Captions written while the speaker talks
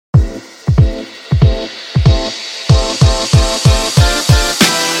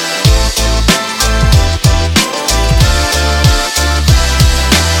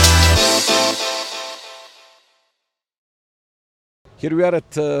Here we are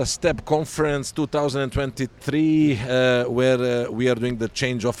at STEP Conference 2023, where we are doing the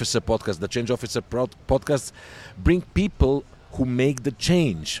Change Officer podcast. The Change Officer podcast bring people who make the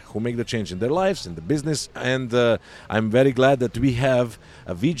change in their lives, in the business. And I'm very glad that we have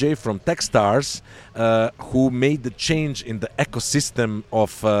Vijay from Techstars, who made the change in the ecosystem of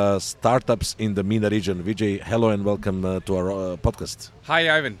startups in the MENA region. Vijay, hello and welcome to our podcast.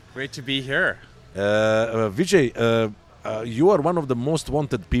 Hi, Ivan. Great to be here. Vijay, you are one of the most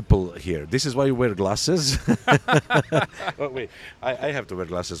wanted people here. This is why you wear glasses. Oh, wait, I have to wear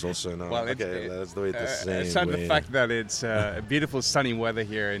glasses also now. Well, okay, let's do it the same way. Aside the fact that it's beautiful sunny weather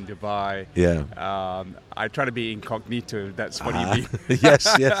here in Dubai. Yeah. I try to be incognito. That's what you mean. Yes.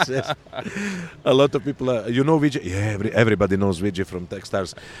 A lot of people, you know Vijay. Yeah, everybody knows Vijay from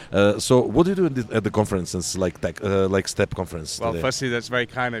Techstars. So, what do you do at the conferences like STEP conference? Well, today? firstly, that's very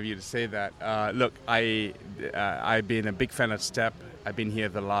kind of you to say that. Look, I've been a big fan of STEP. I've been here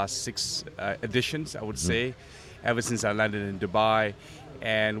the last 6 editions, I would say, ever since I landed in Dubai.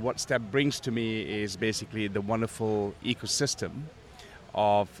 And what STEP brings to me is basically the wonderful ecosystem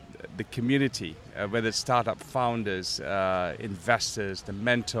of the community, whether it's startup founders, investors, the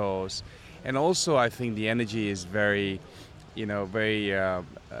mentors, and also I think the energy is very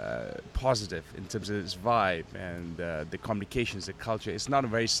positive in terms of its vibe and the communications, the culture. It's not a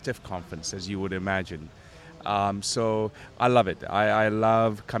very stiff conference as you would imagine. So I love it. I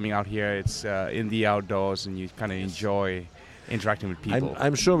love coming out here. It's in the outdoors and you kind of enjoy interacting with people.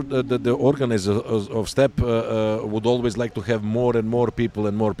 I'm sure that the organizers of STEP would always like to have more and more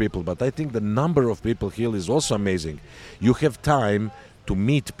people, but I think the number of people here is also amazing. You have time to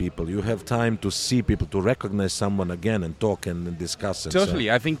meet people, you have time to see people, to recognize someone again and talk and discuss. And totally.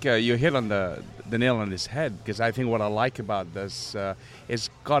 So. I think you hit on the nail on his head, because I think what I like about this, it's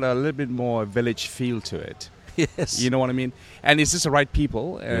got a little bit more village feel to it. Yes. You know what I mean? And it's just the right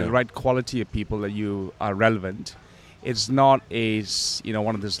people, the right quality of people that you are relevant. It's not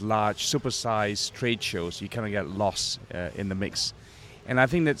one of those large, supersized trade shows. You kind of get lost in the mix. And I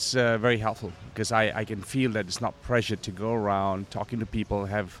think that's very helpful, because I can feel that it's not pressure to go around talking to people,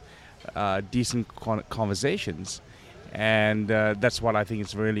 have decent conversations. And that's what I think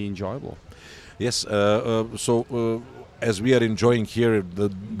is really enjoyable. Yes, as we are enjoying here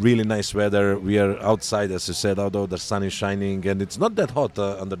the really nice weather, we are outside, as you said, although the sun is shining and it's not that hot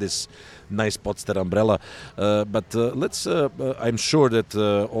under this nice Podster umbrella. But I'm sure that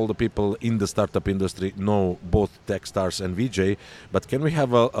all the people in the startup industry know both Techstars and Vijay. But can we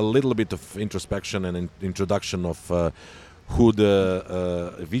have a little bit of introspection and introduction of who the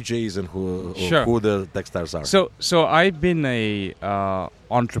Vijay is and who the Techstars are? So I've been a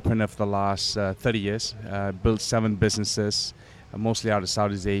entrepreneur for the last 30 years. Built 7 businesses, mostly out of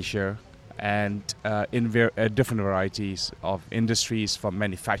Southeast Asia, and in different varieties of industries, from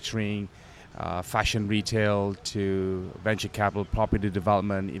manufacturing, fashion retail, to venture capital, property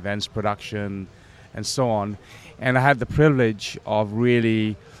development, events production, and so on. And I had the privilege of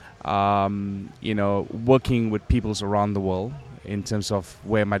really working with peoples around the world in terms of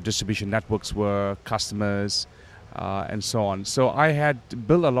where my distribution networks were, customers, and so on. So I had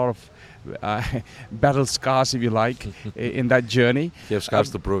built a lot of battle scars, if you like, in that journey. You have scars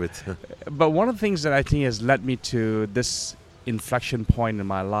to prove it. But one of the things that I think has led me to this inflection point in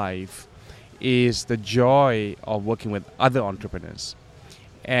my life is the joy of working with other entrepreneurs.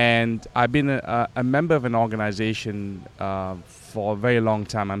 And I've been a member of an organization for a very long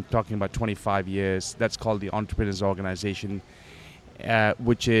time. I'm talking about 25 years. That's called the Entrepreneurs Organization,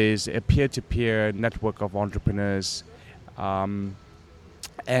 which is a peer-to-peer network of entrepreneurs. And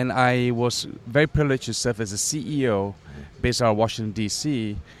I was very privileged to serve as a CEO based out of Washington,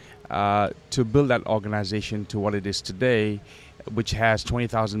 D.C., to build that organization to what it is today, which has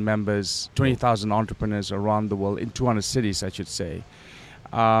 20,000 members, 20,000 entrepreneurs around the world in 200 cities, I should say.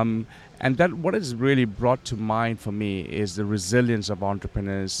 And that what has really brought to mind for me is the resilience of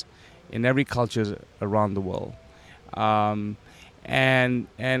entrepreneurs in every culture around the world. And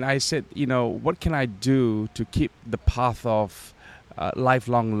I said, what can I do to keep the path of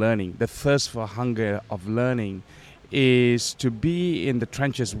lifelong learning? The thirst for hunger of learning is to be in the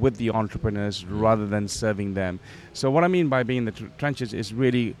trenches with the entrepreneurs rather than serving them. So what I mean by being in the trenches is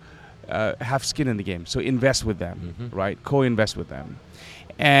really have skin in the game. So invest with them, right? Co-invest with them.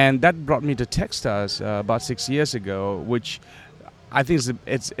 And that brought me to Techstars about 6 years ago, which I think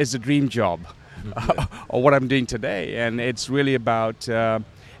it's a dream job of what I'm doing today. And it's really about,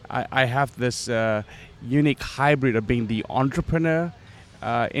 I have this unique hybrid of being the entrepreneur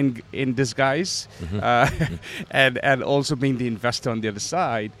in disguise, and also being the investor on the other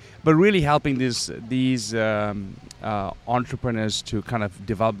side, but really helping these entrepreneurs to kind of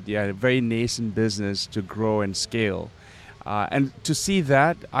develop their very nascent business to grow and scale. And to see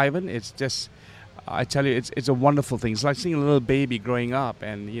that, Ivan, it's just, I tell you, it's a wonderful thing. It's like seeing a little baby growing up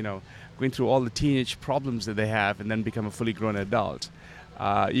and, going through all the teenage problems that they have and then become a fully grown adult.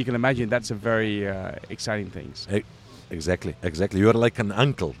 You can imagine that's a very exciting thing. Exactly. You're like an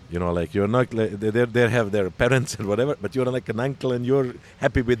uncle, like you're not, like, they have their parents and whatever, but you're like an uncle and you're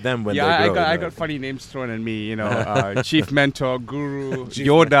happy with them when they grow. I got funny names thrown at me, Chief Mentor, Guru,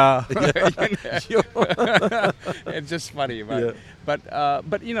 Yoda. It's just funny, right? Yeah. But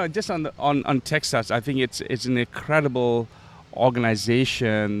just on Techstars, I think it's an incredible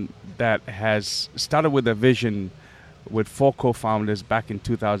organization that has started with a vision with 4 co-founders back in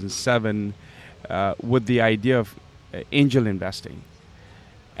 2007 with the idea of angel investing.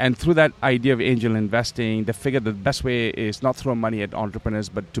 And through that idea of angel investing, they figured the best way is not throw money at entrepreneurs,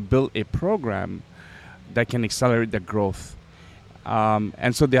 but to build a program that can accelerate their growth.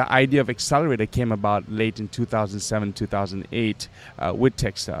 And so the idea of Accelerator came about late in 2007, 2008 with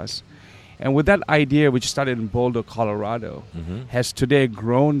Techstars. And with that idea, which started in Boulder, Colorado, has today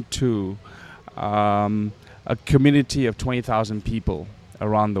grown to a community of 20,000 people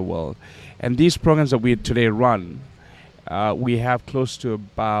around the world. And these programs that we today run, we have close to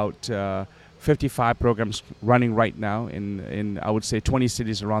about 55 programs running right now in I would say 20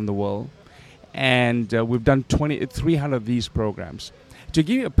 cities around the world. And we've done 300 of these programs. To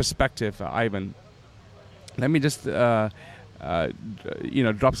give you a perspective, Ivan, let me just drop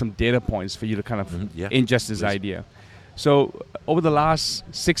some data points for you to kind of ingest this idea. So over the last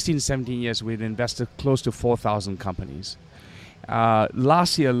 16, 17 years, we've invested close to 4,000 companies.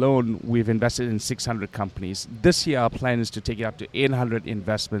 Last year alone, we've invested in 600 companies. This year, our plan is to take it up to 800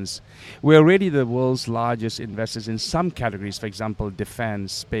 investments. We're already the world's largest investors in some categories, for example,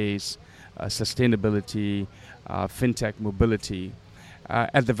 defense, space, sustainability, fintech, mobility,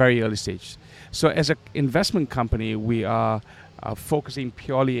 at the very early stage. So as an investment company, we are focusing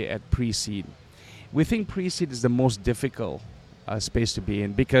purely at pre-seed. We think pre-seed is the most difficult space to be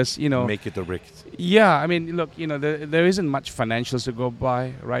in because, make it a risk. Yeah, I mean, look, there isn't much financials to go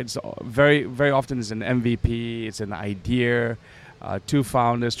by, right? So very, very often it's an MVP, it's an idea, 2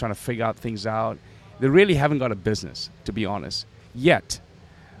 founders trying to figure out things out. They really haven't got a business, to be honest. Yet,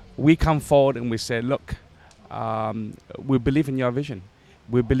 we come forward and we say, look, we believe in your vision.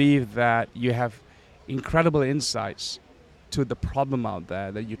 We believe that you have incredible insights to the problem out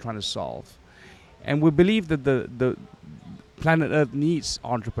there that you're trying to solve. And we believe that the planet Earth needs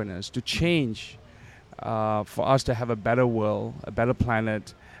entrepreneurs to change for us to have a better world, a better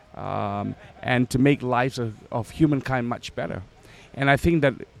planet, and to make lives of humankind much better. And I think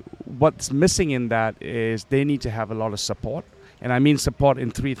that what's missing in that is they need to have a lot of support. And I mean support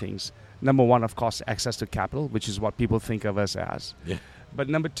in 3 things. Number 1, of course, access to capital, which is what people think of us as. Yeah. But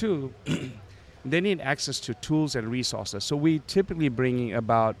number 2, they need access to tools and resources. So we typically bring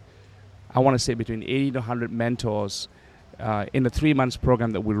about, I want to say, between 80 to 100 mentors in the 3 months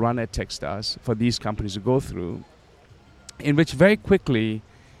program that we run at Techstars for these companies to go through, in which very quickly,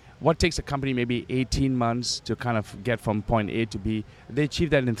 what takes a company maybe 18 months to kind of get from point A to B, they achieve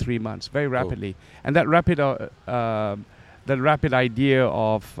that in 3 months, very rapidly. Oh. And that rapid idea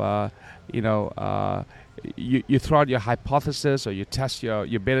of, you throw out your hypothesis or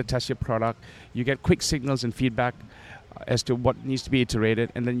you beta test your product, you get quick signals and feedback as to what needs to be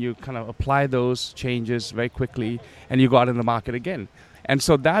iterated, and then you kind of apply those changes very quickly, and you go out in the market again. And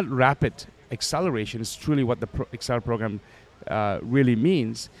so that rapid acceleration is truly what the Accelerate program really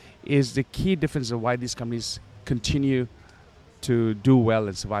means, is the key difference of why these companies continue to do well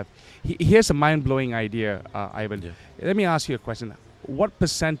and survive. Here's a mind-blowing idea, Ivan. Yeah. Let me ask you a question. What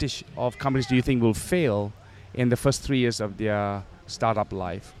percentage of companies do you think will fail in the first 3 years of their startup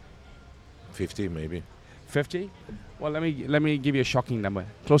life? 50 maybe. 50? Well, let me give you a shocking number.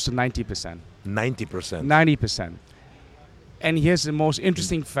 Close to 90%. 90%? 90%. And here's the most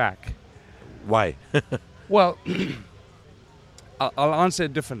interesting fact. Why? Well, I'll answer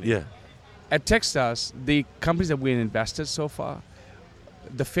it differently. Yeah. At Techstars, the companies that we've invested so far,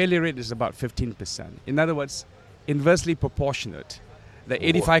 the failure rate is about 15%. In other words, inversely proportionate. The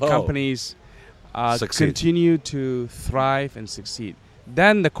 85 companies continue to thrive and succeed.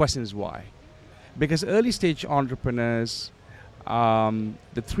 Then the question is why? Because early stage entrepreneurs,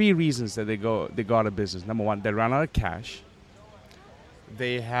 the 3 reasons that they go out of business. Number 1, they run out of cash.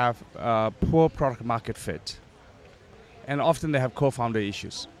 They have poor product market fit. And often they have co-founder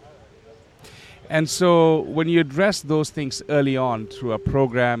issues. And so when you address those things early on through a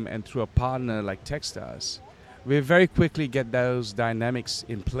program and through a partner like Techstars, we very quickly get those dynamics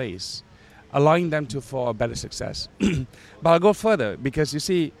in place allowing them to for a better success. But I'll go further, because you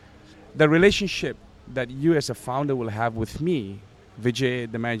see, the relationship that you as a founder will have with me,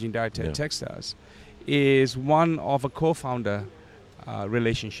 Vijay, the managing director at Techstars, is one of a co-founder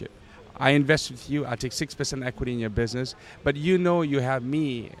relationship. I invest with you, I take 6% equity in your business, but you know you have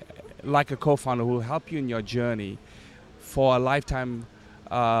me like a co-founder who will help you in your journey for a lifetime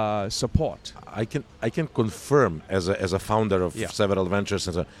support. I can confirm as a founder of several ventures,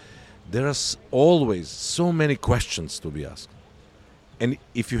 there are always so many questions to be asked. And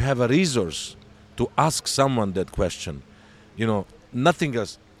if you have a resource to ask someone that question, nothing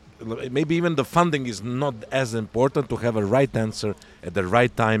else, maybe even the funding is not as important, to have a right answer at the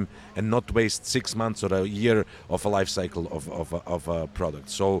right time and not waste 6 months or a year of a life cycle of a product.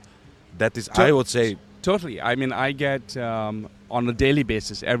 So that is, I would say... Totally. I mean, I get on a daily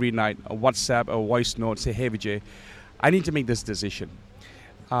basis, every night, a WhatsApp, a voice note, say, hey, Vijay, I need to make this decision.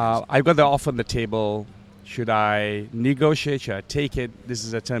 I've got the offer on the table. Should I negotiate? Should I take it? This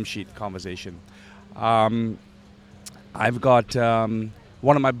is a term sheet conversation. I've got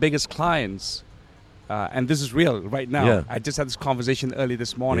one of my biggest clients, and this is real right now. Yeah. I just had this conversation early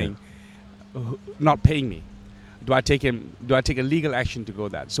this morning, not paying me. Do I take a legal action to go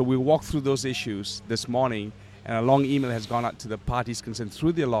that? So we walked through those issues this morning, and a long email has gone out to the parties concerned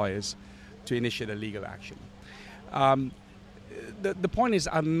through their lawyers to initiate a legal action. The point is,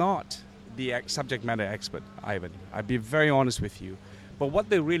 I'm not the subject matter expert, Ivan. I'll be very honest with you. But what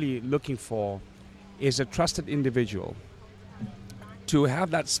they're really looking for is a trusted individual to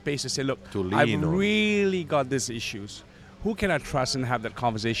have that space to say, look, I've really got these issues. Who can I trust and have that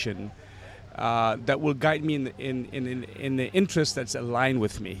conversation that will guide me in the interest that's aligned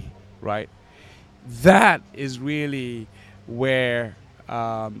with me, right? That is really where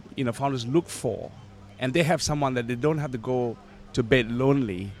founders look for, and they have someone that they don't have to go to bed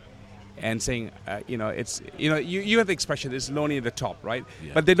lonely and saying, you have the expression, it's lonely at the top, right?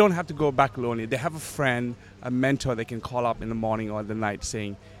 Yeah. But they don't have to go back lonely. They have a friend, a mentor they can call up in the morning or the night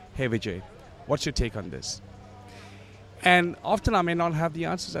saying, hey, Vijay, what's your take on this? And often I may not have the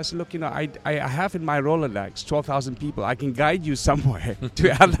answers. I say, look, I have in my Rolodex 12,000 people. I can guide you somewhere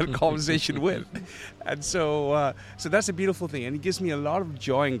to have that conversation with. And so that's a beautiful thing. And it gives me a lot of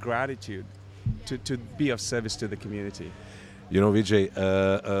joy and gratitude to be of service to the community. Vijay,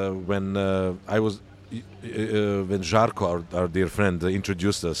 when when Žarko, our dear friend,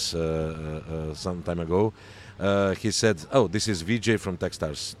 introduced us some time ago, he said, "Oh, this is Vijay from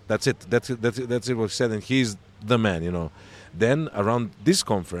Techstars." That's it. That's it. What he said, and he's the man. Then around this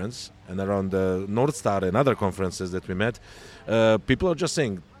conference and around the North Star and other conferences that we met, people are just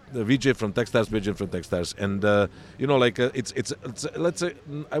saying, Vijay from Techstars, Vijay from Techstars, and it's let's say,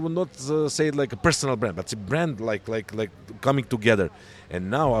 I would not say it like a personal brand, but it's a brand like coming together. And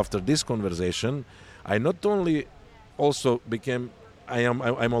now after this conversation, I not only also became,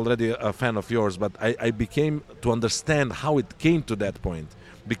 I'm already a fan of yours, but I became to understand how it came to that point,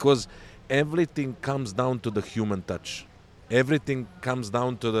 because everything comes down to the human touch. Everything comes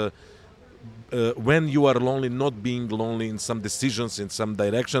down to the when you are lonely, not being lonely in some decisions, in some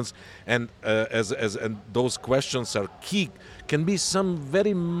directions, and and those questions are key. Can be some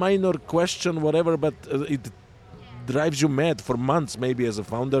very minor question, whatever, but it drives you mad for months, maybe as a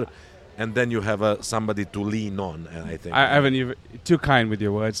founder, and then you have somebody to lean on. And I think Ivan, you're too kind with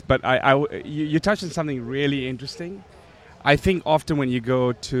your words, but you touched on something really interesting. I think often when you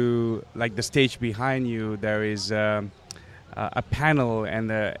go to like the stage behind you, there is a panel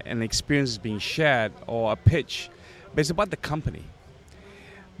and an experience is being shared, or a pitch, but it's about the company.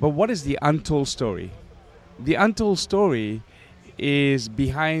 But what is the untold story? The untold story is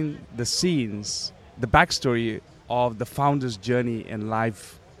behind the scenes, the backstory of the founder's journey and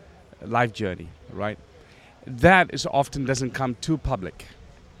life journey, right? That is often doesn't come too public.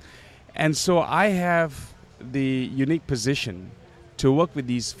 And so I have the unique position to work with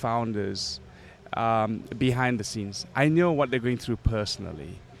these founders behind the scenes. I know what they're going through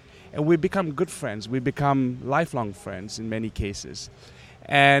personally, and we become good friends. We become lifelong friends in many cases,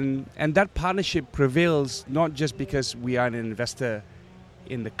 and that partnership prevails not just because we are an investor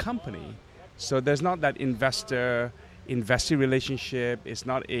in the company. So there's not that investor-investee relationship. It's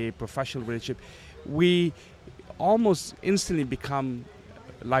not a professional relationship. We almost instantly become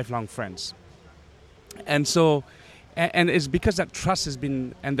lifelong friends, and so. And it's because that trust has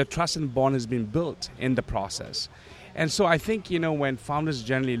been, and the trust and bond has been built in the process. And so I think, when founders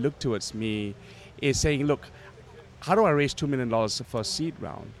generally look towards me, is saying, look, how do I raise $2 million for a seed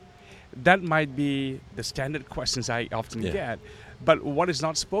round? That might be the standard questions I often get. But what is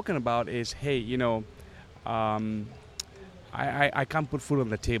not spoken about is, hey, I can't put food on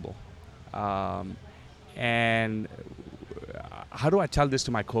the table. And how do I tell this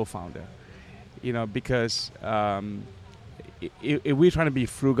to my co-founder? Because if we're trying to be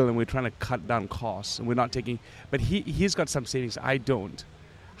frugal and we're trying to cut down costs and we're not taking, but he's got some savings, I don't.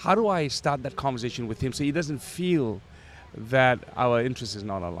 How do I start that conversation with him so he doesn't feel that our interest is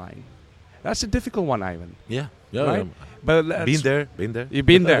not aligned? That's a difficult one, Ivan. Yeah. Right? But Been there. You've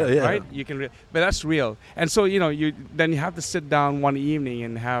been there, Yeah. right? You can, but that's real. And so you have to sit down one evening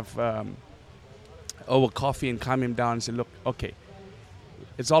and have over coffee and calm him down and say, look, okay,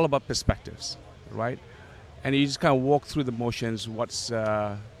 it's all about perspectives, right? And you just kind of walk through the motions, what's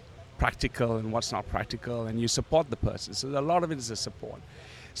practical and what's not practical, and you support the person. So a lot of it is a support.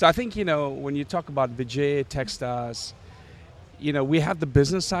 So I think, when you talk about Vijay, Techstars, we have the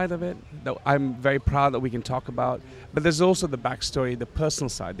business side of it that I'm very proud that we can talk about. But there's also the backstory, the personal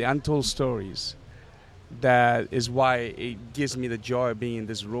side, the untold stories. That is why it gives me the joy of being in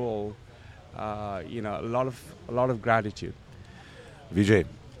this role. A lot of gratitude. Vijay,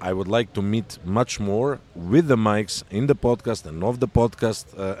 I would like to meet much more with the mics in the podcast and off the podcast,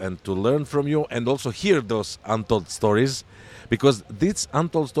 and to learn from you and also hear those untold stories, because these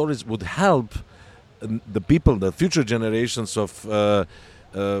untold stories would help the people, the future generations of,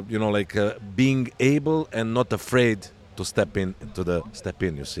 being able and not afraid to step in.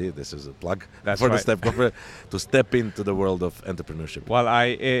 You see, this is a plug. That's for right. the step conference, to step into the world of entrepreneurship. Well,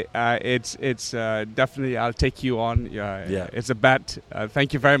 it's definitely, I'll take you on. Yeah. It's a bet.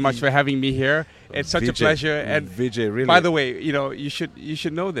 Thank you very much for having me here. It's such a pleasure. And Vijay, really. by the way, you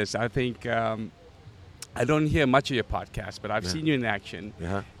should know this. I think I don't hear much of your podcast, but I've seen you in action.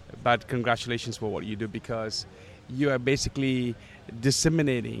 Yeah. But congratulations for what you do, because you are basically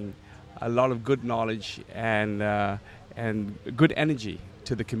disseminating a lot of good knowledge and good energy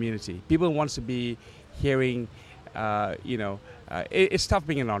to the community. People want to be hearing, it's tough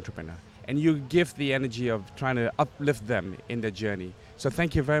being an entrepreneur. And you give the energy of trying to uplift them in their journey. So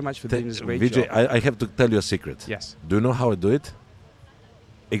thank you very much for doing this great Vijay, job. I have to tell you a secret. Yes. Do you know how I do it?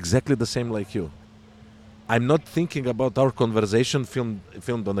 Exactly the same like you. I'm not thinking about our conversation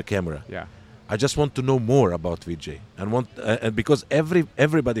filmed on the camera. Yeah. I just want to know more about Vijay, and because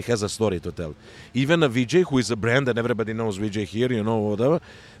everybody has a story to tell. Even a Vijay who is a brand and everybody knows Vijay here, whatever,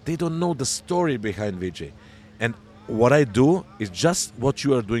 they don't know the story behind Vijay. And what I do is just what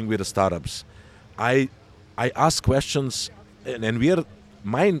you are doing with the startups. I ask questions, and we are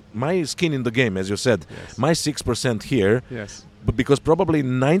my skin in the game, as you said. Yes. My 6% here. Yes. But because probably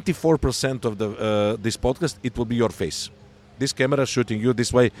 94% of the this podcast, it will be your face. This camera shooting you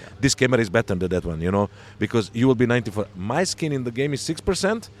this way. Yeah. This camera is better than that one, because you will be 94. My skin in the game is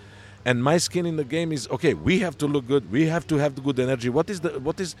 6%, and my skin in the game is okay. We have to look good. We have to have the good energy. What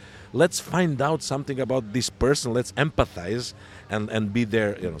is? Let's find out something about this person. Let's empathize and be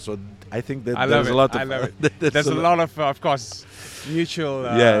there. So I think that there's a lot of. I love it. There's a lot of course, mutual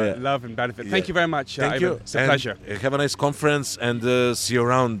love and benefit. Thank you very much. Thank Ivan. you. It's a pleasure. Have a nice conference, and see you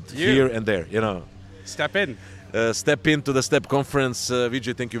around here and there. Step in. Step into the Step Conference.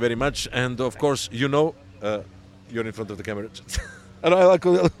 Vijay, thank you very much. And of course, you're in front of the camera. I like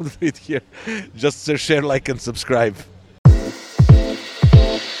to do it here. Just share, like, and subscribe.